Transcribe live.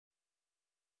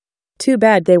Too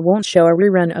bad they won't show a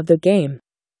rerun of the game.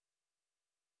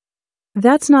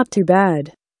 That's not too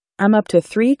bad. I'm up to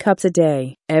 3 cups a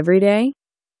day, every day.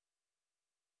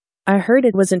 I heard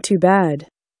it wasn't too bad.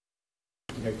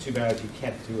 Too bad you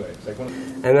can't do it.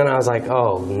 And then I was like,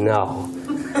 oh no.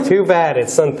 Too bad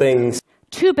it's something.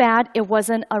 Too bad it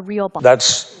wasn't a real bomb.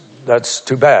 That's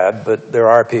too bad, but there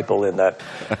are people in that.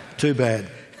 Too bad.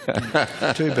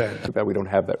 Too bad. Too bad we don't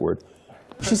have that word.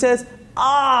 She says,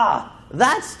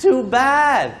 that's too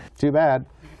bad. Too bad.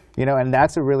 You know, and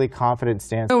that's a really confident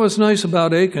stance. That was nice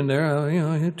about Aiken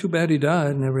there. Too bad he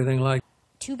died and everything like.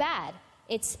 Too bad.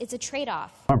 It's a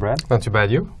trade-off. Come on, Brad. Not too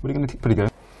bad, you? What are you going to keep? Pretty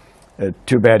good.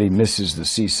 Too bad he misses the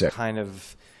C-section. Kind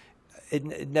of,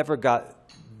 it never got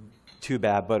too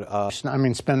bad, but I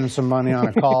mean, spending some money on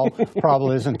a call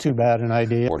probably isn't too bad an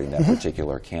idea. Supporting that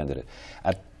particular candidate.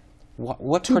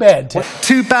 Too bad.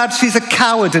 Too bad she's a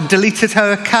coward and deleted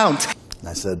her account.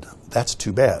 I said, that's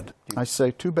too bad. I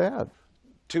say, too bad.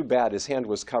 Too bad his hand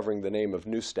was covering the name of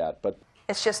Neustadt, but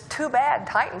it's just too bad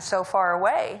Titan's so far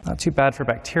away. Not too bad for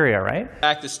bacteria, right? In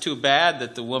fact, it's too bad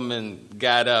that the woman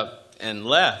got up and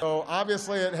left. So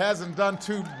obviously it hasn't done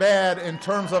too bad in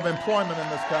terms of employment in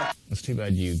this country. It's too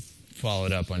bad you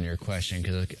followed up on your question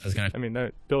because I was going to... I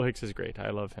mean, Bill Hicks is great. I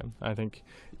love him. I think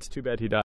it's too bad he died.